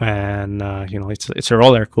it's a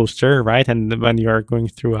roller coaster, right? And when you are going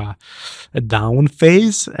through a down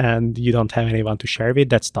phase and you don't have anyone to share with,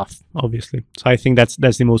 that's tough, obviously. So I think that's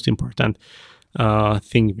the most important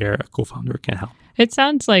thing where a co-founder can help. It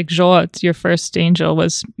sounds like Zsolt, your first angel,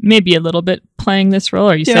 was maybe a little bit playing this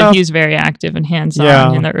role, or you said he's very active and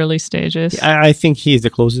hands-on in the early stages. I think he's the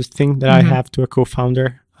closest thing that I have to a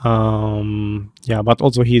co-founder. But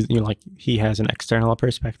also he has an external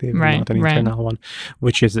perspective, not an internal one,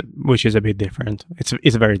 which is a bit different.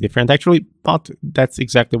 It's very different actually, but that's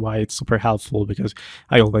exactly why it's super helpful, because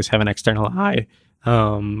I always have an external eye,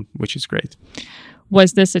 which is great.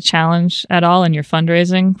 Was this a challenge at all in your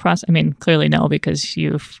fundraising process? I mean, clearly no, because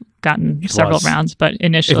you've gotten several rounds, but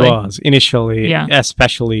initially. It was. Initially,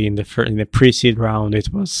 especially in the pre-seed round,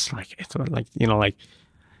 it was like,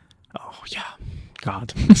 oh yeah,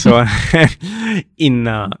 God. So in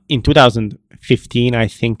 2015, I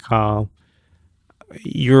think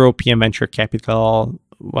European venture capital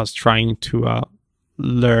was trying to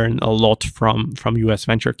learn a lot from US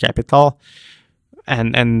venture capital.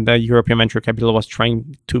 And the European venture capital was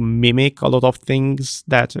trying to mimic a lot of things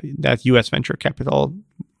that US venture capital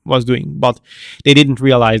was doing, but they didn't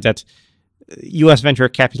realize that US venture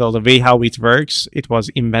capital, the way how it works, it was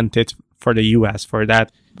invented for the US, for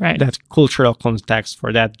that cultural context,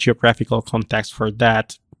 for that geographical context, for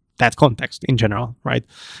that context in general, right?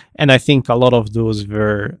 And I think a lot of those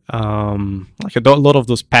were a lot of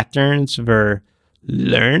those patterns were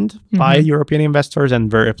learned by European investors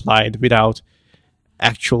and were applied without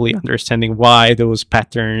actually understanding why those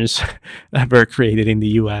patterns were created in the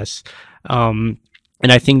US.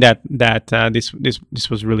 And I think that this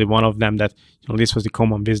was really one of them, that this was the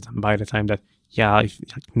common wisdom by the time, that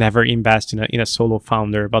never invest in a solo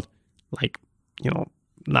founder. But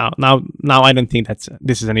now I don't think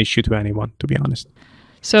this is an issue to anyone, to be honest.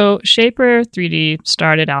 So Shapr3D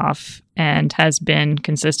started off and has been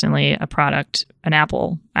consistently an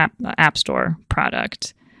Apple app store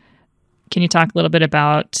product. Can you talk a little bit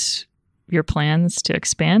about your plans to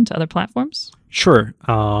expand to other platforms? Sure.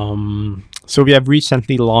 So we have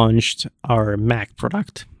recently launched our Mac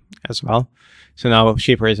product as well. So now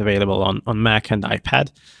Shapr is available on Mac and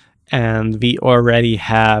iPad. And we already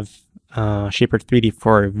have Shapr3D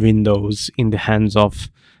for Windows in the hands of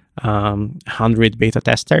 100 beta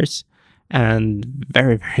testers. And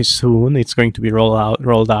very, very soon it's going to be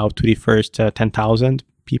rolled out to the first 10,000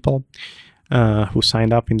 people who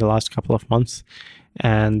signed up in the last couple of months,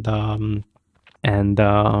 then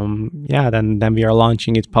we are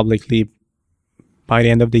launching it publicly by the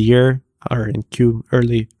end of the year, or in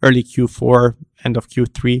early Q4, end of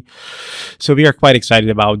Q3. So we are quite excited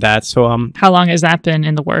about that. So how long has that been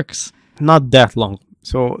in the works? Not that long.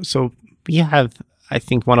 So we have, I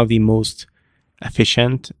think, one of the most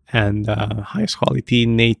efficient and highest quality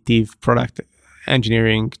native product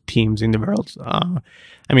engineering teams in the world.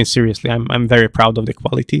 I mean, seriously, I'm very proud of the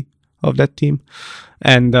quality of that team,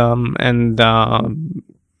 and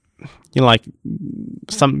like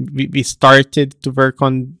we started to work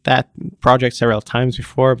on that project several times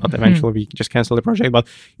before, but eventually we just canceled the project. But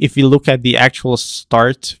if we look at the actual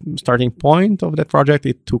starting point of that project,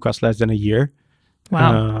 it took us less than a year.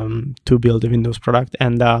 Wow. To build the Windows product.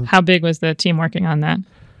 And how big was the team working on that?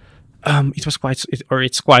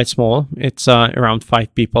 It's quite small. It's around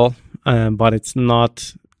 5 people, but it's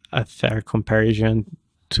not a fair comparison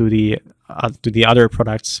to the other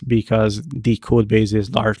products because the code base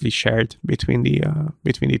is largely shared between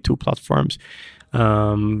the two platforms.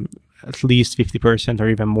 At least 50% or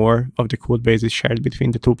even more of the code base is shared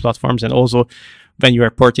between the two platforms. And also, when you are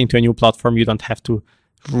porting to a new platform, you don't have to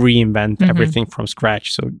reinvent everything from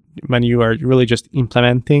scratch. So when you are really just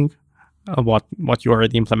implementing what you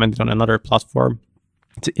already implemented on another platform,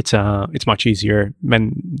 it's much easier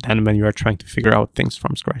than when you are trying to figure out things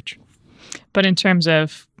from scratch. But in terms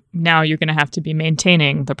of now you're going to have to be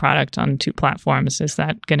maintaining the product on 2 platforms, is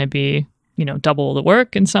that going to be, double the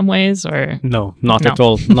work in some ways, or? No, not at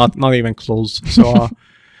all. Not even close. So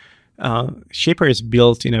Shapr is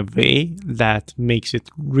built in a way that makes it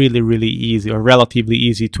really, really easy or relatively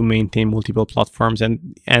easy to maintain multiple platforms,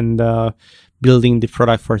 and building the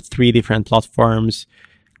product for 3 different platforms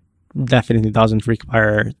definitely doesn't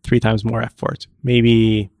require 3 times more effort.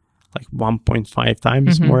 Maybe like 1.5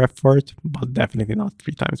 times more effort, but definitely not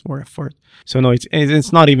 3 times more effort. So no,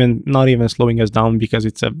 it's not even slowing us down because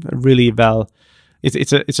it's a really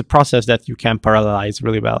it's a process that you can parallelize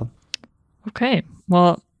really well. Okay,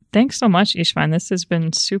 well, thanks so much, Istvan. This has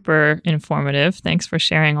been super informative. Thanks for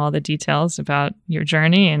sharing all the details about your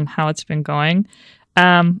journey and how it's been going.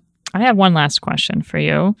 I have one last question for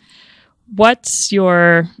you.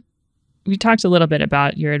 We talked a little bit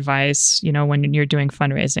about your advice, when you're doing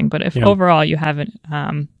fundraising, but if overall you have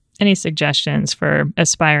any suggestions for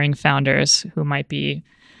aspiring founders who might be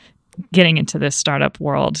getting into this startup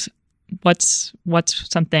world, what's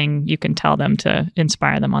something you can tell them to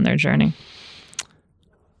inspire them on their journey?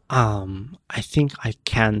 I think I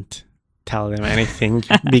can't tell them anything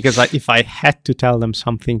because if I had to tell them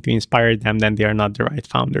something to inspire them, then they are not the right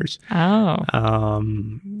founders. Oh.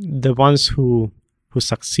 The ones who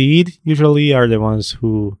succeed usually are the ones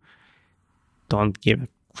who don't give a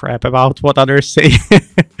crap about what others say.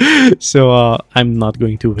 So I'm not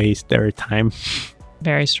going to waste their time.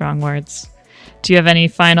 Very strong words. Do you have any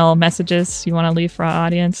final messages you want to leave for our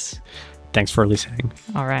audience? Thanks for listening.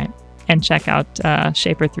 All right. And check out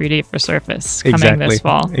Shapr3D for Surface coming this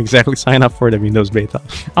fall. Exactly. Sign up for the Windows beta.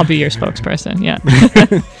 I'll be your spokesperson. Yeah.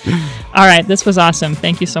 All right. This was awesome.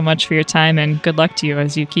 Thank you so much for your time, and good luck to you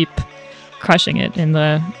as you keep crushing it in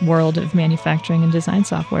the world of manufacturing and design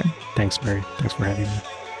software. Thanks, Mary. Thanks for having me.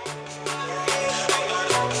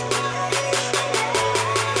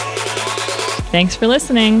 Thanks for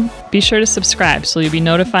listening. Be sure to subscribe so you'll be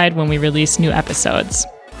notified when we release new episodes.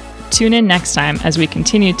 Tune in next time as we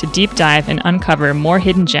continue to deep dive and uncover more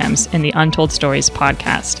hidden gems in the Untold Stories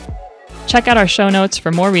podcast. Check out our show notes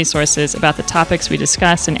for more resources about the topics we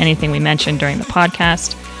discuss and anything we mentioned during the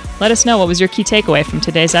podcast. Let us know what was your key takeaway from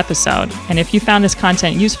today's episode. And if you found this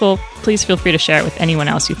content useful, please feel free to share it with anyone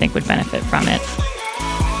else you think would benefit from it.